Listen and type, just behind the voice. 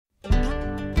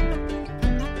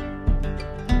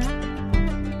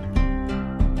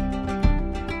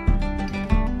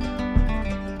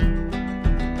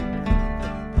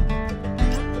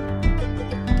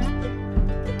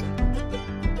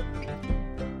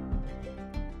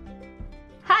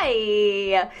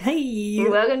Hi! Hey!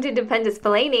 Welcome to Dependence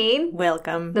Blaney.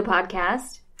 Welcome. The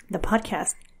podcast. The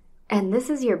podcast. And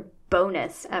this is your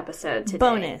bonus episode today.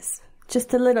 Bonus.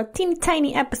 Just a little teeny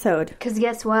tiny episode. Because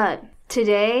guess what?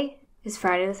 Today is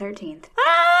Friday the 13th.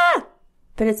 Ah!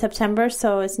 But it's September,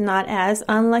 so it's not as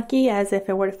unlucky as if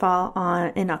it were to fall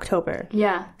in October.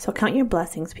 Yeah. So count your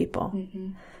blessings, people.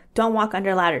 Mm-hmm. Don't walk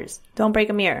under ladders. Don't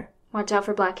break a mirror. Watch out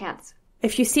for black cats.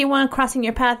 If you see one crossing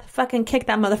your path, fucking kick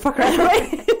that motherfucker out of the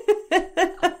way.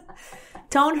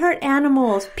 Don't hurt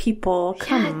animals, people.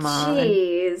 Come on.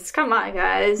 Jeez. Come on,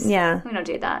 guys. Yeah. We don't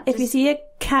do that. If you see a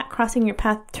cat crossing your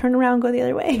path, turn around, go the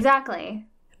other way. Exactly.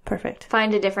 Perfect.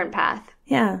 Find a different path.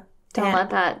 Yeah. Don't let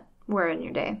that ruin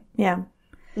your day. Yeah.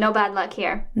 No bad luck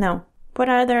here. No. What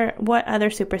other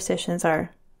superstitions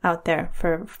are out there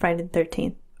for Friday the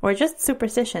 13th? Or just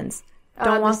superstitions?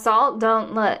 The salt.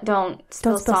 Don't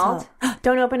spill salt.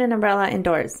 Don't open an umbrella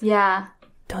indoors. Yeah.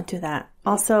 Don't do that.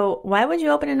 Also, why would you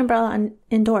open an umbrella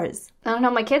indoors? I don't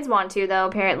know. My kids want to, though,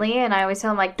 apparently. And I always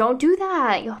tell them, like, don't do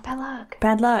that. You'll have bad luck.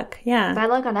 Bad luck. Yeah. Bad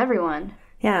luck on everyone.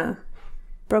 Yeah.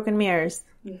 Broken mirrors.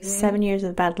 Mm-hmm. 7 years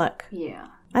of bad luck. Yeah.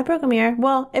 I broke a mirror.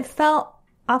 Well, it fell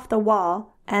off the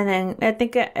wall. And then I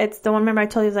think it's the one, remember I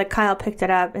told you, like Kyle picked it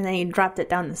up and then he dropped it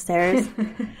down the stairs.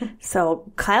 So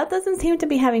Kyle doesn't seem to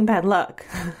be having bad luck.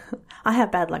 I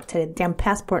have bad luck today. The damn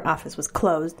passport office was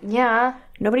closed. Yeah.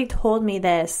 Nobody told me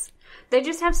this. They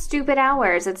just have stupid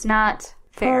hours. It's not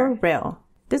fair. For real.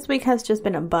 This week has just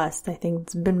been a bust. I think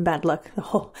it's been bad luck the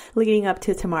whole leading up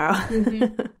to tomorrow.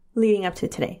 Mm-hmm. Leading up to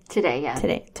today. Today, yeah.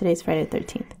 Today's Friday the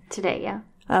 13th. Today, yeah.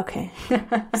 Okay.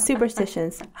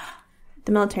 Superstitions.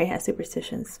 The military has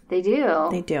superstitions. They do.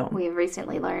 They do. We've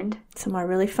recently learned. Some are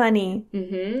really funny.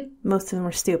 Mm-hmm. Most of them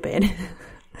are stupid.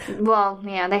 Well,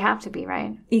 yeah, they have to be,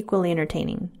 right? Equally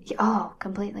entertaining. Oh,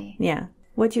 completely. Yeah.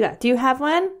 What you got? Do you have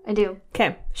one? I do.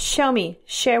 Okay. Show me.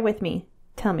 Share with me.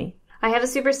 Tell me. I have a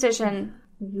superstition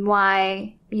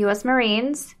why U.S.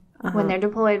 Marines, when they're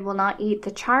deployed, will not eat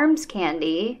the Charms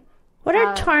candy. What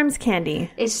are Charms candy?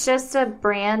 It's just a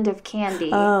brand of candy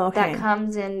that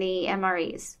comes in the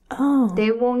MREs. Oh.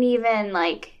 They won't even,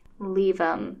 leave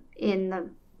them in the,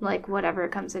 whatever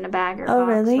comes in a bag or box,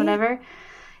 really? whatever.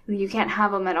 You can't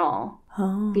have them at all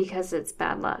because it's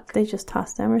bad luck. They just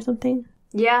toss them or something?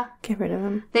 Yeah. Get rid of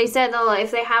them. They said if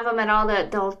they have them at all,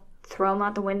 that they'll throw them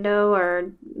out the window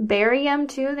or bury them,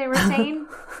 too, they were saying.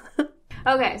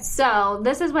 Okay, so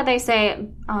this is what they say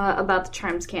about the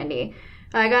Charms candy.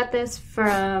 I got this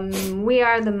from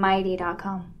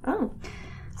wearethemighty.com. Oh.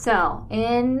 So,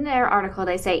 in their article,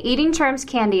 they say, eating Charms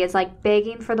candy is like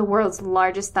begging for the world's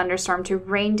largest thunderstorm to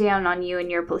rain down on you and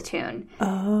your platoon,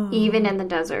 even in the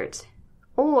desert.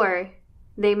 Or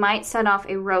they might set off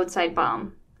a roadside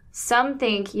bomb. Some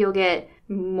think you'll get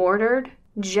mortared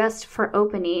just for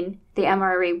opening the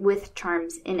MRE with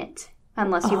Charms in it,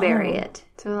 unless you bury it.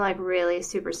 So, really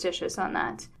superstitious on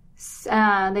that.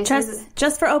 They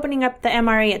just for opening up the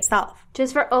MRE itself.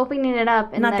 Just for opening it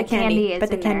up, and not the candy, is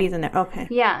but the candy's in there. Okay.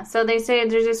 Yeah, so they say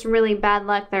there's just really bad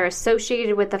luck. They're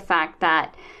associated with the fact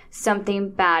that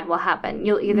something bad will happen.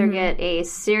 You'll either get a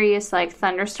serious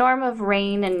thunderstorm of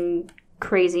rain and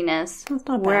craziness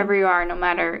wherever you are, no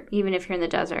matter, even if you're in the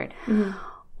desert,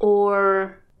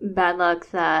 or bad luck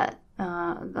that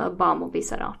the bomb will be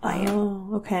set off by you.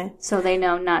 Oh, okay. So they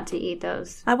know not to eat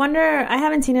those. I wonder, I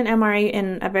haven't seen an MRE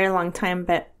in a very long time,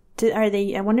 but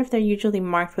I wonder if they're usually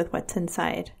marked with what's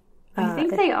inside. I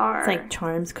think they are. It's like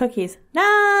Charms cookies.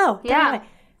 No! Yeah.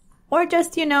 Or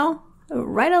just,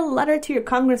 write a letter to your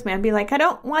congressman. Be like, I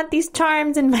don't want these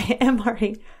Charms in my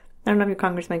MRE. I don't know if your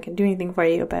congressman can do anything for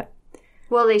you, but...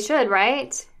 Well, they should,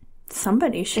 right?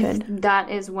 Somebody should. If that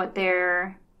is what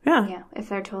they're... Yeah, if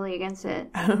they're totally against it.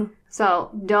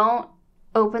 So, don't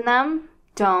open them.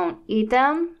 Don't eat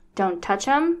them. Don't touch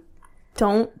them.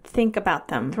 Don't think about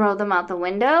them. Throw them out the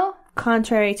window.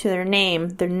 Contrary to their name,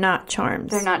 they're not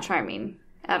charms. They're not charming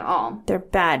at all. They're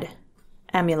bad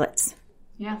amulets.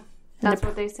 Yeah, that's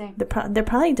what they say. They're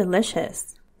probably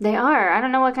delicious. They are. I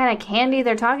don't know what kind of candy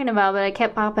they're talking about, but I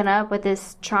kept popping up with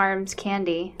this Charms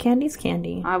candy. Candy's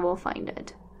candy. I will find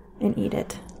it. And eat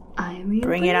it. I will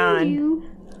bring it on.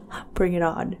 Bring it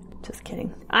on. Just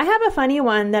kidding. I have a funny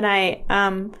one that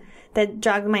that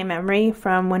jogged my memory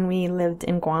from when we lived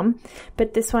in Guam.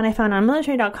 But this one I found on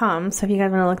military.com. So if you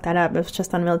guys want to look that up, it's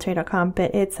just on military.com.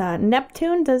 But it's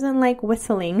Neptune doesn't like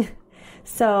whistling.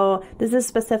 So this is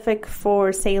specific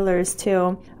for sailors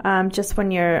too. Just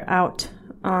when you're out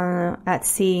at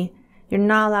sea, you're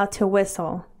not allowed to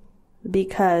whistle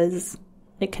because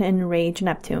it can enrage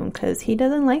Neptune because he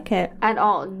doesn't like it. At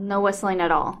all. No whistling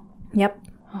at all. Yep.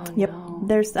 Oh, yep. No.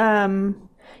 There's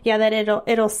Yeah, that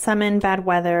it'll summon bad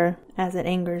weather as it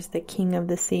angers the king of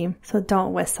the sea. So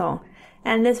don't whistle.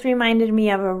 And this reminded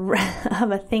me of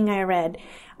a thing I read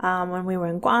when we were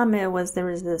in Guam. There was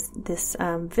this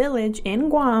village in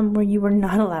Guam where you were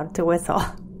not allowed to whistle.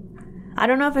 I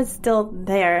don't know if it's still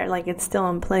there, like it's still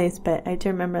in place, but I do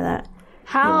remember that.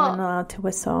 You weren't allowed to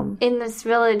whistle. In this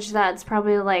village that's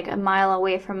probably like a mile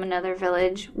away from another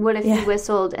village, what if you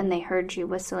whistled and they heard you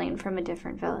whistling from a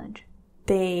different village?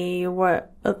 They were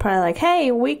probably like,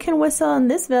 hey, we can whistle in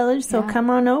this village, so come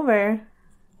on over.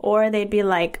 Or they'd be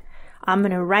like, I'm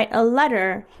going to write a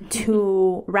letter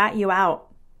to rat you out.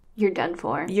 You're done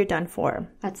for. You're done for.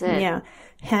 That's it. Yeah.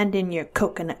 Hand in your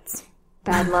coconuts.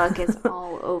 Bad luck is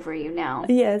all over you now.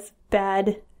 Yes.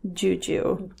 Bad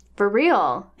juju. For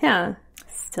real. Yeah.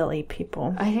 Silly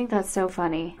people. I think that's so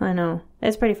funny. I know.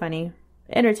 It's pretty funny.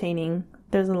 Entertaining.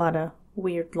 There's a lot of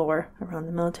weird lore around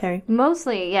the military.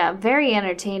 Mostly, yeah, very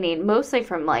entertaining. Mostly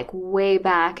from like way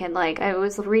back, and like I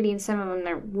was reading some of them.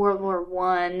 They're World War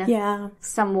I. Yeah.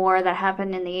 Some war that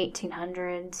happened in the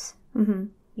 1800s. Mm-hmm.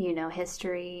 You know,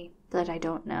 history that I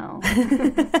don't know.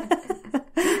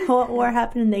 What war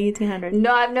happened in the 1800s?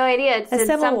 No, I have no idea. It's a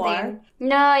civil war.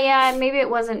 No, yeah, maybe it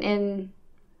wasn't in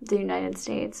the United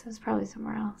States. It was probably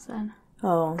somewhere else then.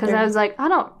 Oh. Because I was like, I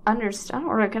don't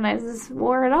recognize this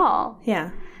war at all.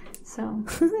 Yeah. So,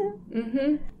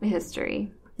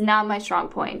 history. Not my strong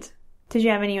point. Did you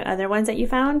have any other ones that you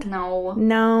found? No.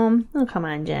 No? Oh, come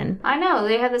on, Jen. I know.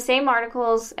 They have the same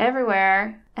articles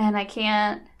everywhere, and I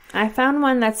can't. I found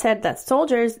one that said that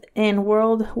soldiers in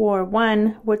World War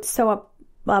I would sew up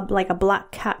like a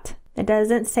black cat. It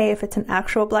doesn't say if it's an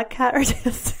actual black cat or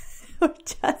just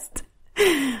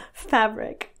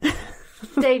fabric.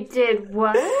 They did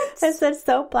what? It said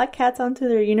sew black cats onto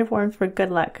their uniforms for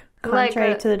good luck.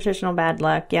 Contrary to the traditional bad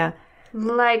luck, yeah.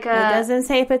 It doesn't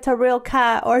say if it's a real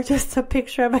cat or just a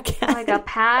picture of a cat. Like a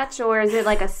patch, or is it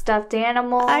like a stuffed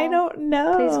animal? I don't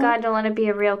know. Please God, don't let it be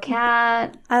a real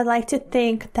cat. I like to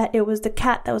think that it was the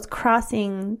cat that was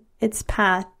crossing its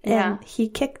path, and he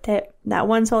kicked it. That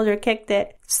one soldier kicked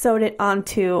it, sewed it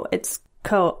onto its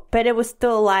coat, but it was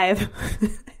still alive.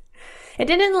 It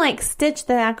didn't like stitch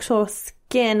the actual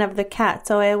skin of the cat,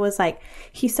 so it was like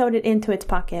he sewed it into its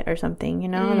pocket or something, you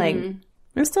know, like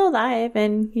it was still alive,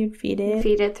 and you'd feed it.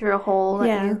 Feed it through a hole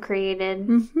that you created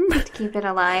to keep it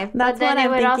alive. That's but then what it I'm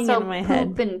would thinking also in my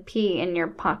poop head. and pee in your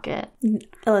pocket.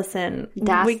 Listen,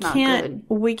 That's we not can't.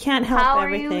 good. We can't help How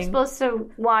everything. are you supposed to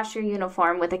wash your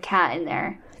uniform with a cat in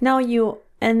there? No,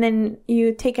 and then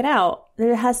you take it out.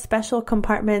 It has special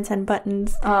compartments and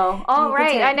buttons. Oh,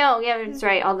 right. I know. Yeah, that's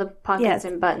right. All the pockets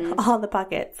and buttons. All the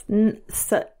pockets.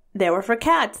 So they were for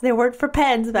cats. They weren't for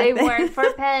pens. They weren't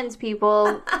for pens,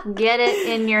 people. Get it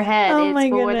in your head. It's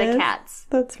for the cats.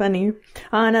 That's funny.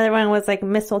 Another one was like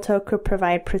mistletoe could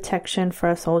provide protection for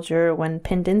a soldier when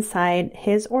pinned inside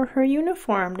his or her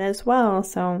uniform as well.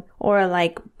 So, or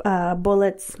like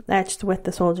bullets etched with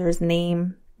the soldier's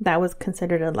name. That was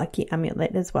considered a lucky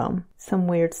amulet as well. Some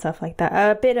weird stuff like that.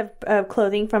 A bit of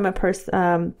clothing from a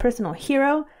personal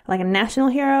hero, like a national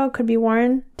hero, could be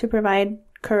worn to provide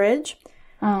courage.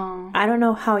 Oh. I don't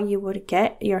know how you would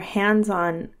get your hands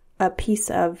on a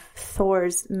piece of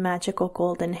Thor's magical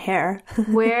golden hair.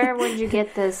 Where would you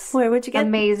get this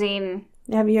amazing...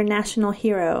 Have your national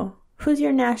hero. Who's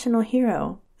your national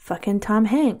hero? Fucking Tom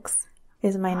Hanks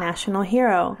is my national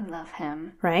hero. I love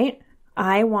him. Right?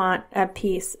 I want a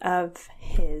piece of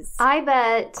his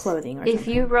clothing or something. If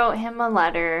you wrote him a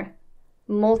letter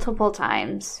multiple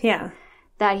times,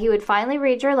 that he would finally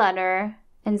read your letter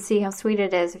and see how sweet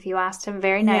it is if you asked him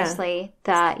very nicely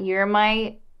that you're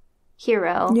my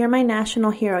hero. You're my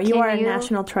national hero. You are a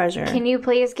national treasure. Can you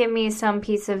please give me some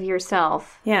piece of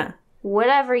yourself? Yeah.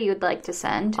 Whatever you'd like to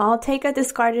send. I'll take a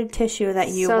discarded tissue that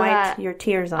you wiped your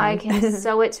tears on. I can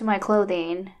sew it to my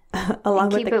clothing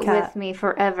along and with the cat. Keep it with me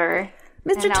forever.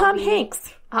 Mr. Tom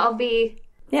Hanks. I'll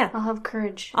have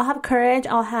courage. I'll have courage.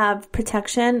 I'll have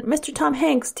protection. Mr. Tom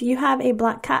Hanks, do you have a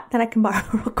black cat that I can borrow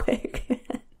real quick?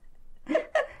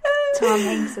 Tom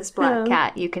Hanks' black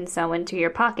cat you can sew into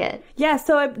your pocket. Yeah,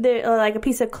 so like a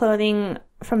piece of clothing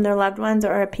from their loved ones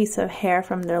or a piece of hair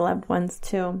from their loved ones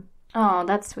too. Oh,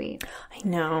 that's sweet. I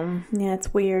know. Yeah,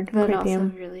 it's weird. But creepy. Also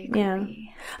really creepy. Yeah.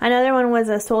 Another one was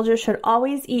a soldier should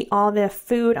always eat all the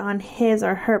food on his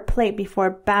or her plate before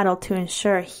battle to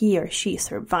ensure he or she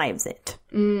survives it.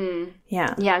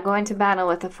 Yeah. Yeah, go into battle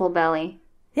with a full belly.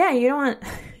 Yeah, you want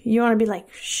to be like,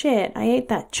 shit, I ate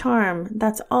that charm.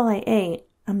 That's all I ate.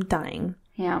 I'm dying.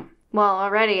 Yeah. Well,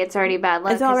 it's already bad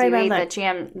luck because you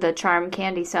ate the charm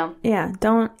candy, so... Yeah,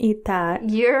 don't eat that.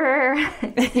 You're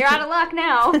out of luck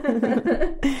now.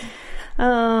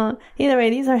 Either way,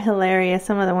 these are hilarious.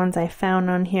 Some of the ones I found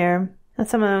on here. And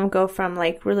some of them go from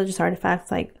like religious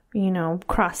artifacts like,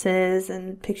 crosses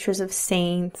and pictures of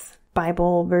saints,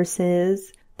 Bible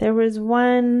verses. There was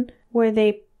one where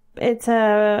there's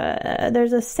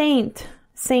a saint,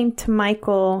 Saint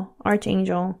Michael,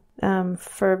 Archangel,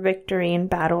 for victory in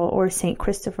battle, or Saint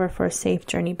Christopher for a safe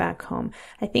journey back home.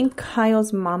 I think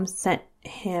Kyle's mom sent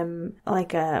him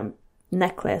like a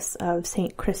necklace of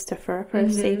Saint Christopher for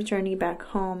a safe journey back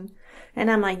home. And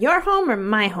I'm like, your home or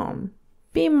my home?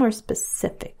 Be more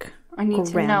specific. I need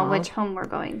to know which home we're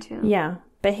going to. Yeah,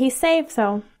 but he's safe,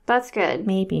 so that's good.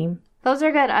 Maybe. Those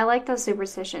are good. I like those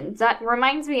superstitions. That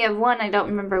reminds me of one. I don't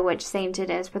remember which saint it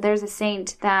is, but there's a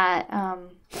saint that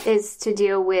is to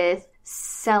deal with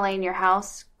selling your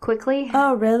house quickly.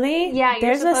 Oh, really? Yeah.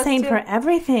 There's a saint for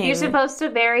everything. You're supposed to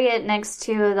bury it next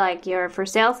to like your for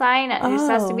sale sign. It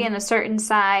has to be on a certain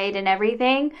side and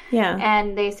everything. Yeah.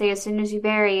 And they say as soon as you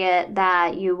bury it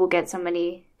that you will get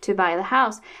somebody to buy the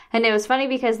house. And it was funny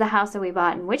because the house that we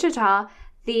bought in Wichita,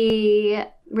 the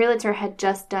realtor had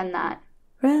just done that.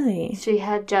 Really? She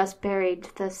had just buried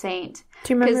the saint.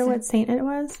 Do you remember what saint it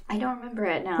was? I don't remember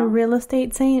it now. The real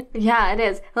estate saint? Yeah, it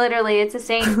is. Literally, it's a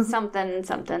saint something,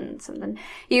 something, something.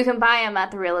 You can buy them at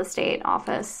the real estate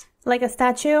office. Like a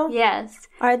statue? Yes.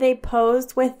 Are they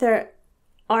posed with their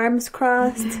arms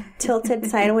crossed, tilted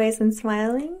sideways and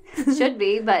smiling? Should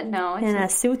be, but no. In a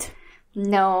suit?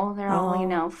 No, they're all,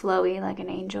 flowy like an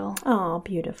angel. Oh,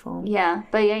 beautiful. Yeah,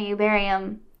 but yeah, you bury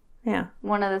them. Yeah.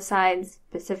 One of the sides,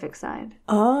 specific side.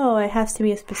 Oh, it has to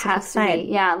be a specific side.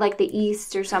 Yeah, like the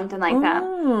east or something like that.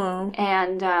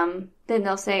 And then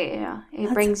they'll say,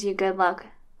 it brings you good luck.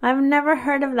 I've never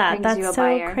heard of that. That's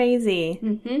so crazy.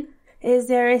 Mm-hmm. Is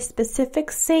there a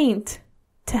specific saint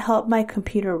to help my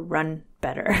computer run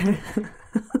better?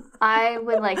 I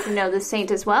would like to know the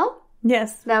saint as well.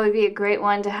 Yes. That would be a great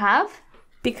one to have.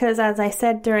 Because as I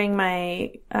said during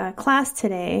my class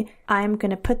today, I'm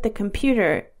going to put the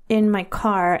computer in my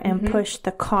car and push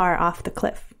the car off the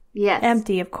cliff. Yes.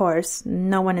 Empty, of course.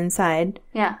 No one inside.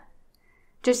 Yeah.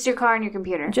 Just your car and your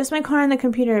computer. Just my car and the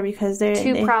computer because they're...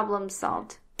 Two problems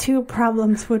solved. 2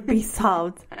 problems would be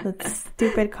solved. The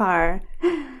stupid car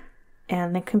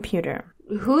and the computer.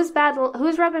 Who's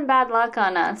rubbing bad luck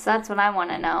on us? That's what I want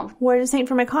to know. Where's the saint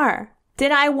for my car?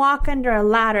 Did I walk under a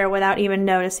ladder without even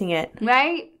noticing it?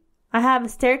 Right? I have a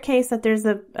staircase that there's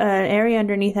an area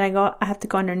underneath and I have to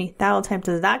go underneath that all the time.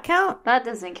 Does that count? That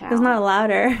doesn't count. It's not a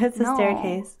ladder. It's a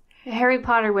staircase. Harry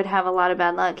Potter would have a lot of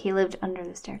bad luck. He lived under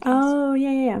the staircase. Oh,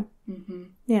 yeah. Mm-hmm.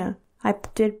 Yeah.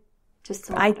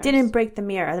 I didn't break the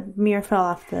mirror. The mirror fell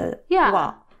off the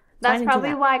wall. That's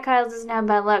probably why Kyle doesn't have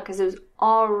bad luck, because it was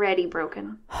already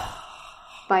broken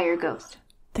by your ghost.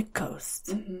 The ghost.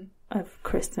 Mm-hmm. Of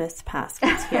Christmas past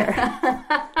this year.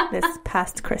 This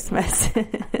past Christmas.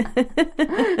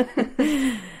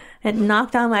 It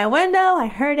knocked on my window. I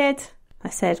heard it. I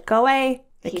said, go away.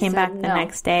 It came back the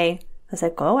next day. I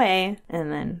said, go away.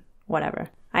 And then whatever.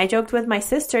 I joked with my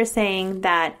sister saying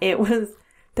that it was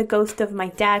the ghost of my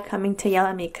dad coming to yell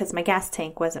at me because my gas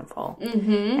tank wasn't full.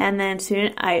 Mm-hmm. And then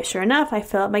sure enough, I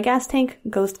fill up my gas tank.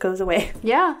 Ghost goes away.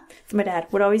 Yeah. So my dad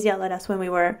would always yell at us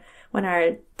when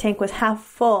our tank was half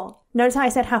full. Notice how I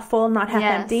said half full, not half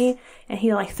empty? And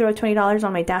he'd throw $20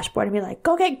 on my dashboard and be like,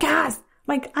 go get gas!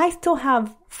 Like, I still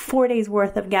have 4 days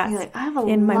worth of gas I have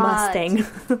in my Mustang.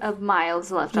 of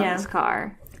miles left on this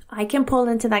car. I can pull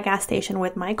into that gas station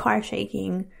with my car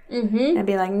shaking and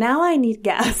be like, now I need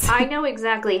gas. I know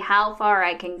exactly how far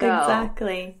I can go.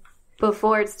 Exactly.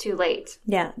 Before it's too late.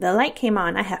 Yeah, the light came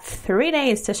on. I have 3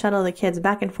 days to shuttle the kids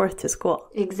back and forth to school.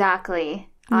 Exactly.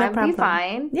 No I'd problem. be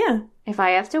fine. Yeah. If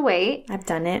I have to wait. I've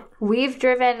done it. We've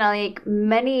driven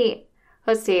many,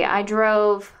 let's see, I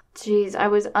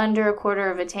was under a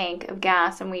quarter of a tank of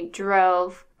gas and we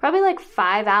drove probably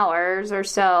 5 hours or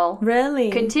so.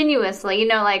 Really?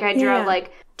 Continuously. I drove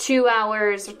 2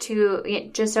 hours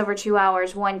just over 2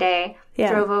 hours one day.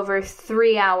 Yeah. Drove over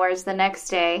 3 hours the next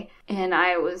day and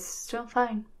I was still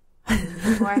fine.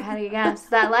 Before I had to get gas.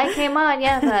 That light came on,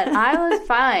 but I was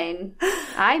fine.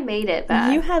 I made it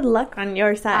back. You had luck on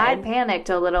your side. I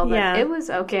panicked a little, but it was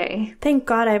okay. Thank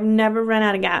God I've never run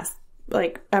out of gas,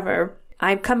 ever.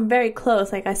 I've come very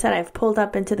close. Like I said, I've pulled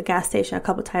up into the gas station a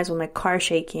couple times with my car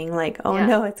shaking.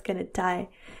 No, it's going to die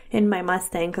in my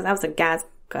Mustang because I was a gas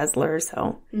guzzler,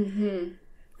 so...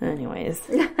 Mm-hmm. Anyways,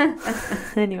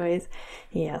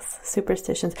 yes,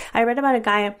 superstitions. I read about a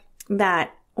guy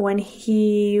that when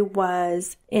he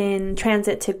was in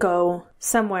transit to go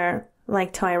somewhere,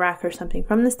 to Iraq or something,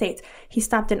 from the States, he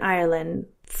stopped in Ireland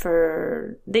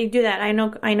they do that. I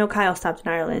know Kyle stopped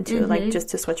in Ireland too, like just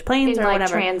to switch planes or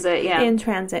whatever. Transit, yeah. In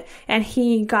transit. And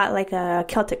he got like a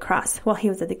Celtic cross while he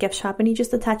was at the gift shop, and he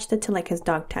just attached it to like his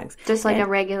dog tags. Just like a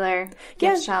regular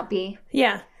gift shop-y.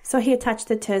 Yeah. So he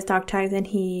attached it to his dog tags, and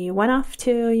he went off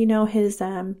to,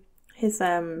 his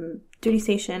duty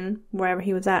station, wherever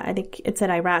he was at. I think it said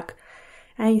Iraq.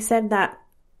 And he said that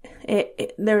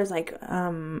there was like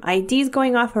IDs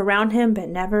going off around him, but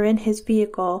never in his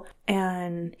vehicle.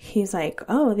 And he's like,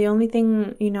 "Oh, the only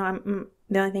thing new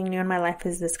in my life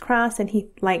is this cross." And he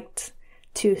liked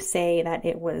to say that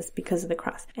it was because of the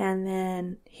cross. And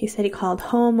then he said he called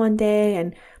home one day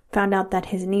and found out that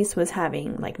his niece was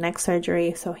having like neck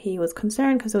surgery. So he was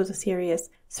concerned because it was a serious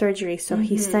surgery. So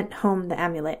he sent home the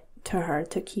amulet to her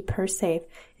to keep her safe.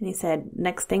 And he said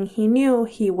next thing he knew,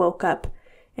 he woke up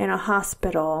in a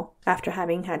hospital after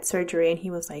having had surgery, and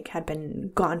he was like, had been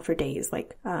gone for days,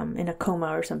 like in a coma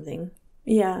or something.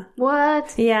 Yeah.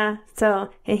 What? Yeah. So,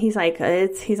 and he's like,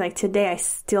 today I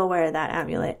still wear that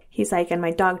amulet. He's like, and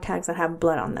my dog tags that have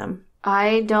blood on them.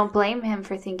 I don't blame him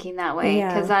for thinking that way,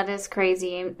 because that is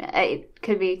crazy. It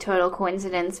could be total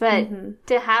coincidence, but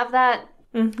to have that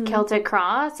Celtic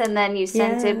cross and then you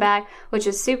sent it back, which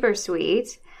is super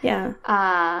sweet. Yeah.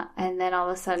 And then all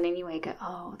of a sudden you wake up,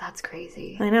 oh, that's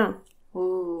crazy. I know.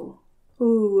 Ooh.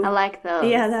 Ooh. I like those.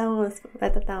 Yeah, I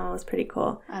thought that one was pretty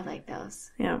cool. I like those.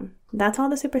 Yeah. That's all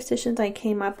the superstitions I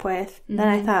came up with that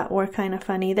I thought were kind of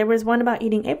funny. There was one about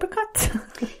eating apricots.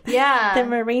 Yeah. The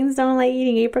Marines don't like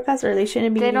eating apricots, or they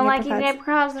shouldn't be eating apricots. They don't like eating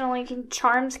apricots. They don't like eating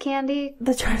charms candy.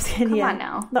 The charms candy, Come on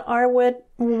now. The R word.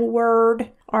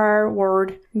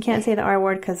 You can't say the R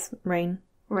word because rain.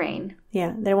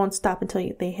 Yeah, they won't stop until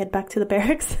they head back to the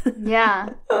barracks.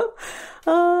 Yeah.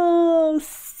 Oh,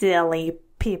 silly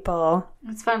people.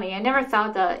 It's funny. I never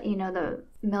thought that, the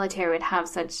military would have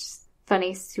such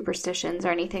funny superstitions or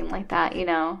anything like that,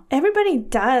 Everybody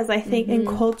does. I think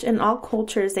in all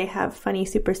cultures, they have funny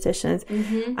superstitions.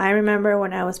 I remember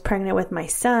when I was pregnant with my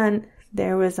son,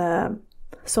 there was a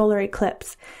solar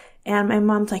eclipse. And my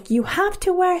mom's like, "You have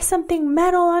to wear something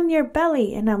metal on your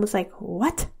belly." And I was like,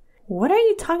 "What? What are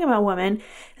you talking about, woman?"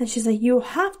 And she's like, "You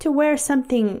have to wear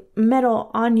something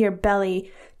metal on your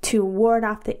belly to ward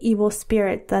off the evil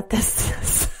spirit that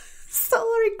this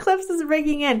solar eclipse is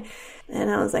bringing in." And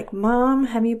I was like, "Mom,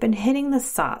 have you been hitting the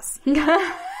sauce?"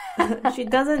 She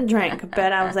doesn't drink,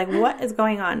 but I was like, what is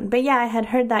going on? But yeah, I had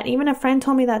heard that. Even a friend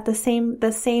told me that the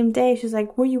same day. She's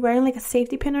like, "Were you wearing like a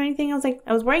safety pin or anything?" I was like,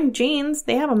 "I was wearing jeans.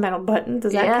 They have a metal button.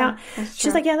 Does that count?"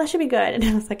 She's like, "Yeah, that should be good." And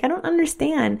I was like, "I don't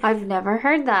understand. I've never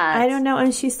heard that. I don't know."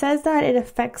 And she says that it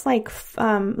affects like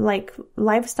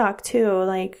livestock too,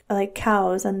 like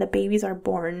cows, and the babies are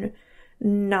born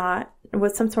not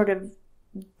with some sort of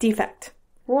defect.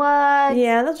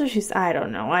 Yeah, that's what she's. I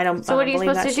don't know. So what are you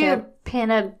supposed to do?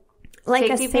 Pin a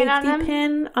safety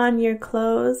pin on your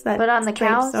clothes that but on the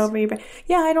cows over your back.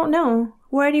 Yeah, I don't know.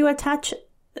 Where do you attach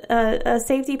a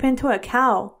safety pin to a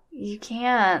cow? You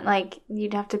can't. Like,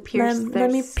 you'd have to pierce.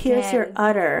 Let me pierce your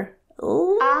udder.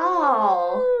 Ooh.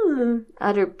 Ow!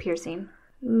 Udder piercing.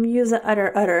 Use an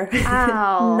udder.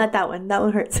 Ow! Not that one. That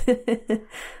one hurts.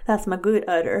 That's my good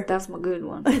udder. That's my good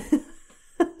one.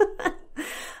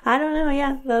 I don't know.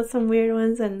 Yeah, those some weird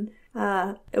ones. And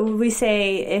we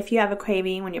say if you have a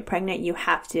craving when you're pregnant, you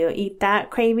have to eat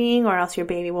that craving, or else your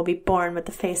baby will be born with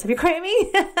the face of your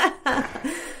craving.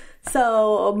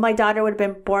 So my daughter would have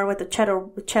been born with the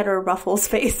cheddar Ruffles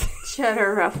face.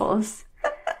 Cheddar Ruffles.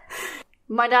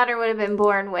 My daughter would have been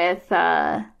born with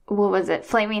what was it?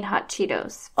 Flaming Hot Cheetos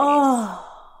face. Oh.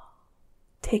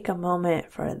 Take a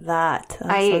moment for that.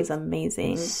 That was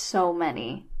amazing. So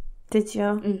many. Did you?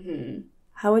 Mm-hmm.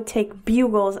 I would take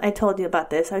Bugles. I told you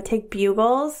about this. I would take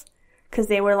Bugles because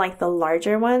they were like the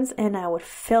larger ones, and I would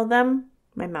fill them.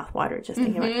 My mouth watered just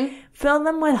thinking about it. Fill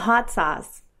them with hot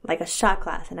sauce, like a shot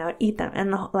glass, and I would eat them.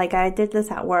 And like I did this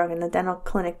at work, and the dental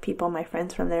clinic people, my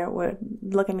friends from there, would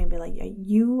look at me and be like,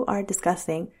 "You are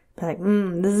disgusting." But like,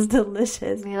 this is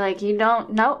delicious. Be like, you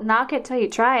don't knock it till you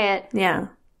try it. Yeah.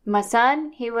 My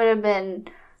son, he would have been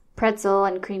pretzel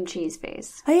and cream cheese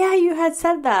face. Oh yeah, you had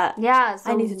said that. Yeah, it's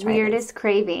the weirdest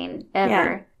craving ever.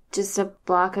 Yeah. Just a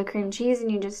block of cream cheese, and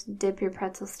you just dip your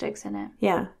pretzel sticks in it.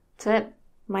 Yeah. That's it.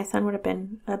 My son would have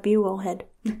been a bugle head.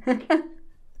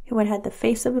 He would have had the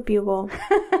face of a bugle.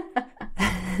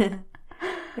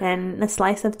 And a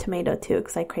slice of tomato too,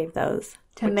 because I crave those.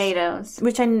 Tomatoes.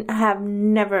 Which I have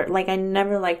never, I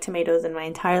never liked tomatoes in my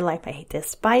entire life. I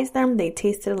despise them. They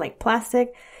tasted like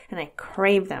plastic. And I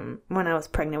craved them when I was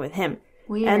pregnant with him.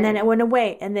 Weird. And then it went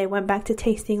away, and they went back to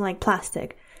tasting like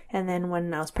plastic. And then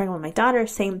when I was pregnant with my daughter,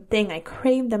 same thing. I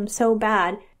craved them so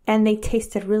bad. and they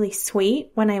tasted really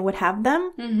sweet when I would have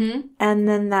them. Mm-hmm. And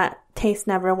then that taste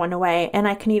never went away, and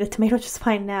I can eat a tomato just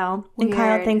fine now. And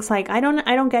Kyle thinks like, I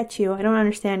don't get you. I don't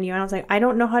understand you. And I was like, I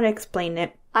don't know how to explain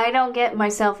it. I don't get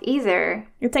myself either.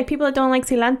 It's like people that don't like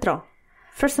cilantro.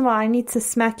 First of all, I need to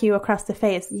smack you across the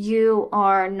face. You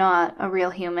are not a real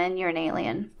human. You're an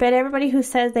alien. But everybody who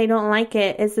says they don't like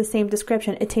it is the same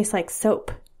description. It tastes like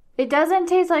soap. It doesn't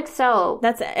taste like soap.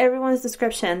 That's everyone's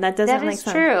description. That doesn't like soap. That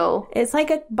is true. It's like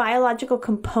a biological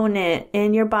component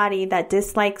in your body that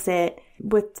dislikes it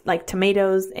with like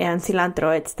tomatoes and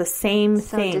cilantro. It's the same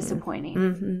thing. So disappointing.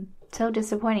 Mm-hmm. So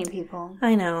disappointing, people.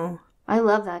 I know. I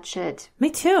love that shit. Me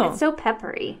too. It's so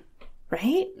peppery.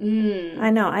 Right? I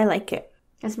know. I like it.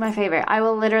 It's my favorite. I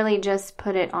will literally just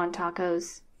put it on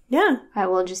tacos. Yeah. I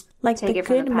will just like take it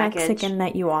from the package. Like the good Mexican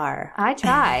that you are. I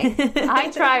try.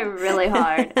 I try really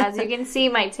hard. As you can see,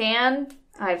 my tan,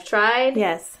 I've tried.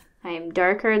 Yes. I am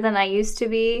darker than I used to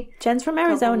be. Jen's from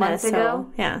Arizona,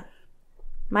 so yeah.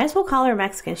 Might as well call her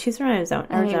Mexican. She's from Arizona.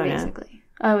 I mean, basically.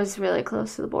 I was really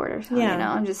close to the border, so,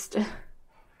 I'm just...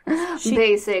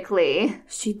 basically.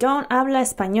 She don't habla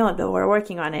español, but we're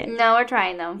working on it. No, we're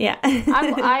trying, though. Yeah.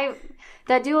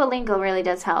 That Duolingo really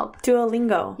does help.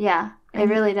 Duolingo. Yeah, it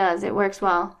really does. It works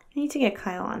well. I need to get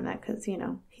Kyle on that because,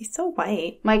 he's so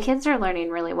white. My kids are learning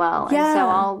really well. Yeah. And so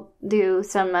I'll do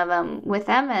some of them with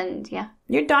them and, yeah.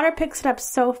 Your daughter picks it up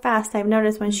so fast. I've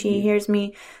noticed when she hears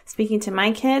me speaking to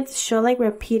my kids, she'll,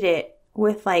 repeat it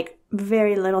with,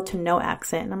 very little to no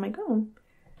accent. And I'm like, oh,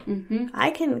 I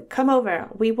can come over.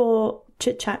 We will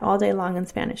chit-chat all day long in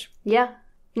Spanish. Yeah.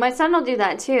 My son will do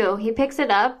that, too. He picks it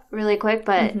up really quick,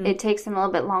 but it takes him a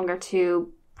little bit longer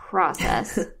to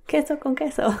process. Queso con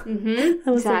queso. That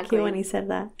was so cute when he said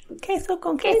that. Queso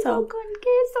con queso. Queso con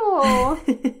queso.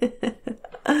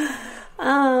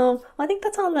 Well, I think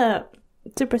that's all the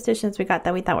superstitions we got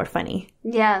that we thought were funny.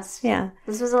 Yes. Yeah.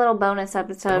 This was a little bonus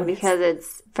episode because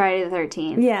it's Friday the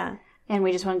 13th. Yeah. And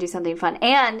we just want to do something fun.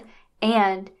 And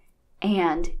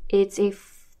it's a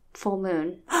full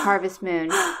moon, harvest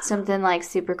moon, something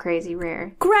super crazy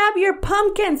rare. Grab your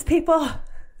pumpkins, people.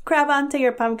 Grab onto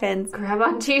your pumpkins. Grab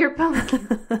onto your pumpkin.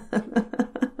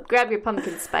 Grab your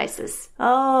pumpkin spices.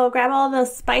 Oh, grab all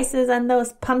those spices and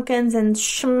those pumpkins and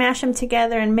smash them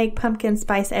together and make pumpkin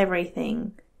spice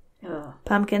everything. Ugh.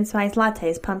 Pumpkin spice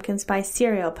lattes, pumpkin spice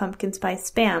cereal, pumpkin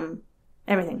spice Spam,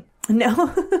 everything. No.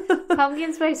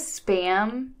 Pumpkin spice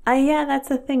Spam? Yeah, that's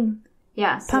a thing.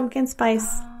 Yeah. Pumpkin spice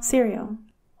cereal.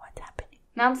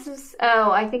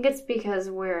 I think it's because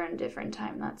we're in a different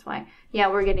time. That's why. Yeah,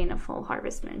 we're getting a full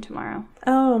harvest moon tomorrow.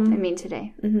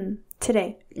 Today. Mm-hmm.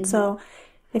 Today. Mm-hmm. So,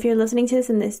 if you're listening to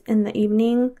this in the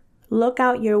evening, look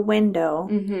out your window.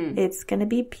 Mm-hmm. It's gonna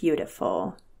be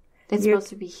beautiful. It's supposed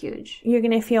to be huge. You're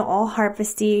gonna feel all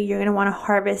harvesty. You're gonna want to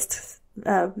harvest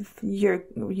your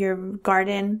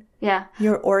garden. Yeah.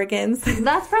 Your organs.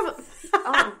 That's probably.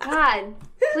 Oh God!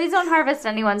 Please don't harvest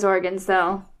anyone's organs,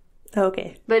 though.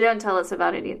 Okay. But don't tell us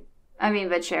about it either.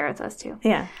 But share with us too.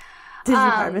 Yeah. Did you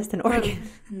harvest an organ?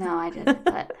 No, I didn't.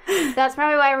 But that's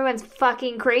probably why everyone's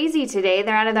fucking crazy today.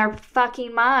 They're out of their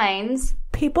fucking minds.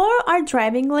 People are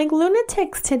driving like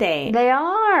lunatics today. They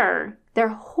are. They're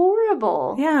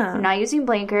horrible. Yeah. They're not using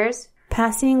blinkers.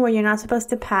 Passing where you're not supposed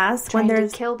to pass. Trying when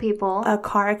there's to kill people. A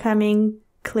car coming,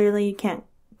 clearly you can't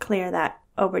clear that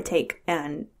overtake.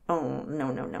 And, oh,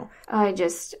 no.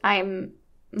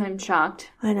 I'm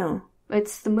shocked. I know.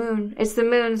 It's the moon. It's the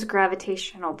moon's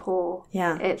gravitational pull.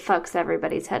 Yeah. It fucks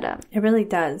everybody's head up. It really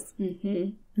does.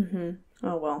 Mm-hmm. Mm-hmm.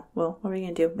 Oh, well, what are we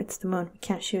going to do? It's the moon. We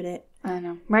can't shoot it. I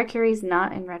know. Mercury's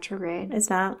not in retrograde. It's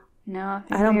not? No.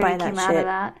 I don't buy that shit. Out of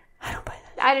that. I don't buy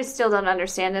that. I just still don't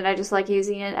understand it. I just like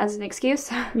using it as an excuse.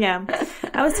 Yeah.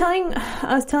 I was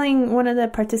telling one of the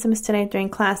participants today during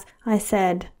class, I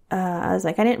said, I was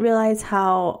like, I didn't realize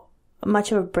how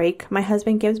much of a break my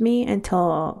husband gives me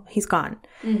until he's gone.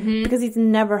 Mm-hmm. Because he's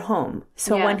never home.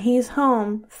 So when he's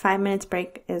home, 5 minutes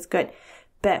break is good.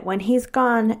 But when he's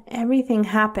gone, everything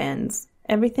happens.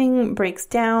 Everything breaks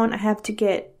down. I have to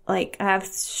get,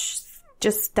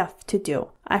 just stuff to do.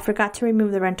 I forgot to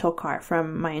remove the rental car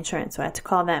from my insurance. So I had to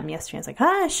call them yesterday. I was like,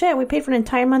 shit, we paid for an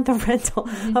entire month of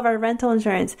of our rental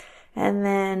insurance. And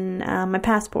then my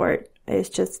passport. It's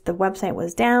just the website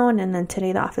was down, and then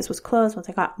today the office was closed once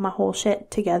I got my whole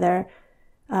shit together.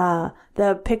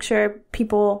 The picture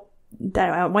people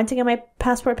that I went to get my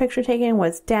passport picture taken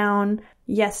was down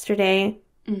yesterday.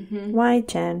 Mm-hmm. Why,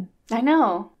 Jen? I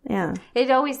know. Yeah. It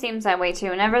always seems that way,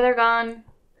 too. Whenever they're gone,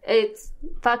 it's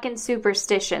fucking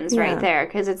superstitions right there,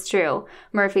 because it's true.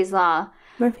 Murphy's Law.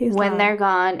 When they're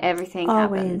gone, everything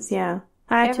happens. Yeah.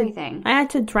 Everything. I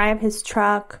had to drive his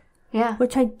truck Yeah.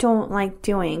 Which I don't like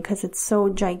doing because it's so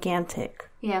gigantic.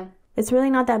 Yeah. It's really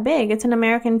not that big. It's an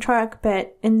American truck,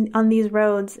 but on these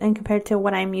roads and compared to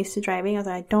what I'm used to driving, I was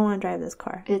like, I don't want to drive this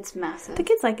car. It's massive. The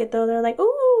kids like it though. They're like,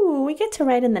 ooh, we get to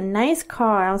ride in the nice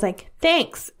car. I was like,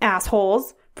 thanks,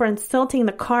 assholes, for insulting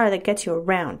the car that gets you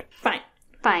around. Fine.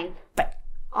 Fine. But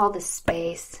all the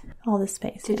space. All the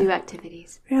space. To do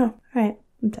activities. Yeah. All right.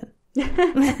 I'm done.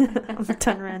 I'm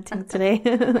done ranting today.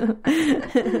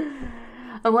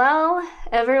 Well,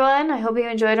 everyone, I hope you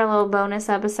enjoyed our little bonus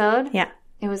episode. Yeah.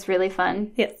 It was really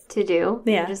fun Yes. to do.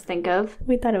 Yeah. Just think of.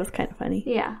 We thought it was kind of funny.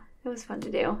 Yeah. It was fun to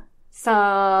do.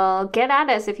 So get at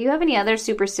us. If you have any other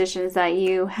superstitions that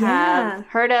you have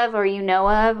heard of or you know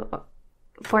of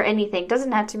for anything,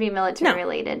 doesn't have to be military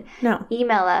related. No.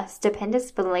 Email us,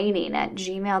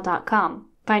 stupendousplanning@gmail.com.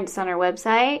 Find us on our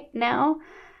website now,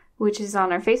 which is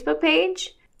on our Facebook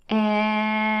page.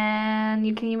 And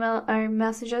you can email or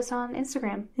message us on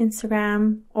Instagram.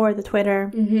 Instagram or the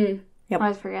Twitter. Mm-hmm. Yep. I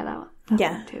always forget that one.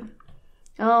 Yeah. Too.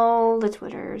 Oh, the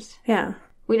Twitters. Yeah.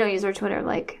 We don't use our Twitter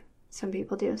like some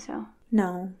people do, so.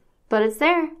 No. But it's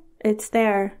there. It's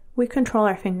there. We control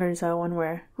our fingers, though, when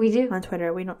we're We do. on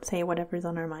Twitter. We don't say whatever's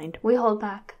on our mind. We hold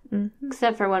back. Mm-hmm.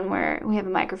 Except for when we have a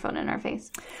microphone in our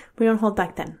face. We don't hold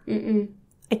back then. Mm-mm.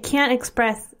 I can't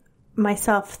express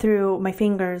myself through my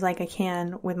fingers like I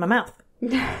can with my mouth.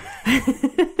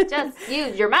 Just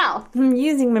use your mouth. I'm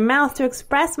using my mouth to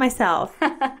express myself.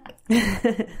 I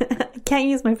can't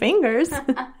use my fingers.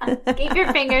 Keep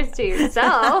your fingers to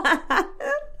yourself.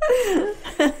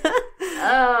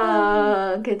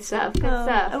 Oh, good stuff. Good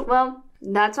stuff. Well,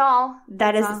 that's all.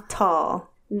 That is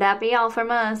tall. That be all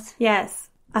from us. Yes.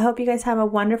 I hope you guys have a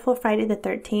wonderful Friday the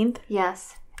 13th.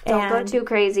 Yes. Don't go too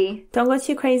crazy. Don't go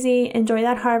too crazy. Enjoy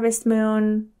that harvest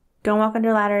moon. Don't walk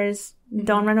under ladders. Mm-hmm.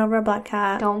 Don't run over a black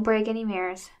cat. Don't break any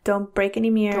mirrors. Don't break any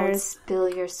mirrors. Don't spill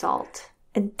your salt.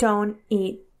 And don't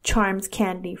eat Charms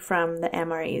candy from the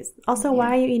MREs. Also,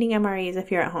 why are you eating MREs if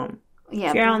you're at home? Yeah,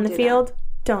 if you're out in the field,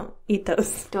 don't eat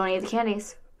those. Don't eat the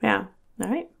candies. Yeah. All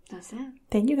right. That's it.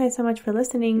 Thank you guys so much for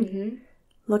listening. Mm-hmm.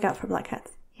 Look out for black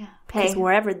cats. Yeah. Because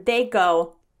wherever they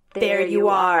go, there you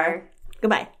are.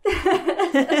 Goodbye.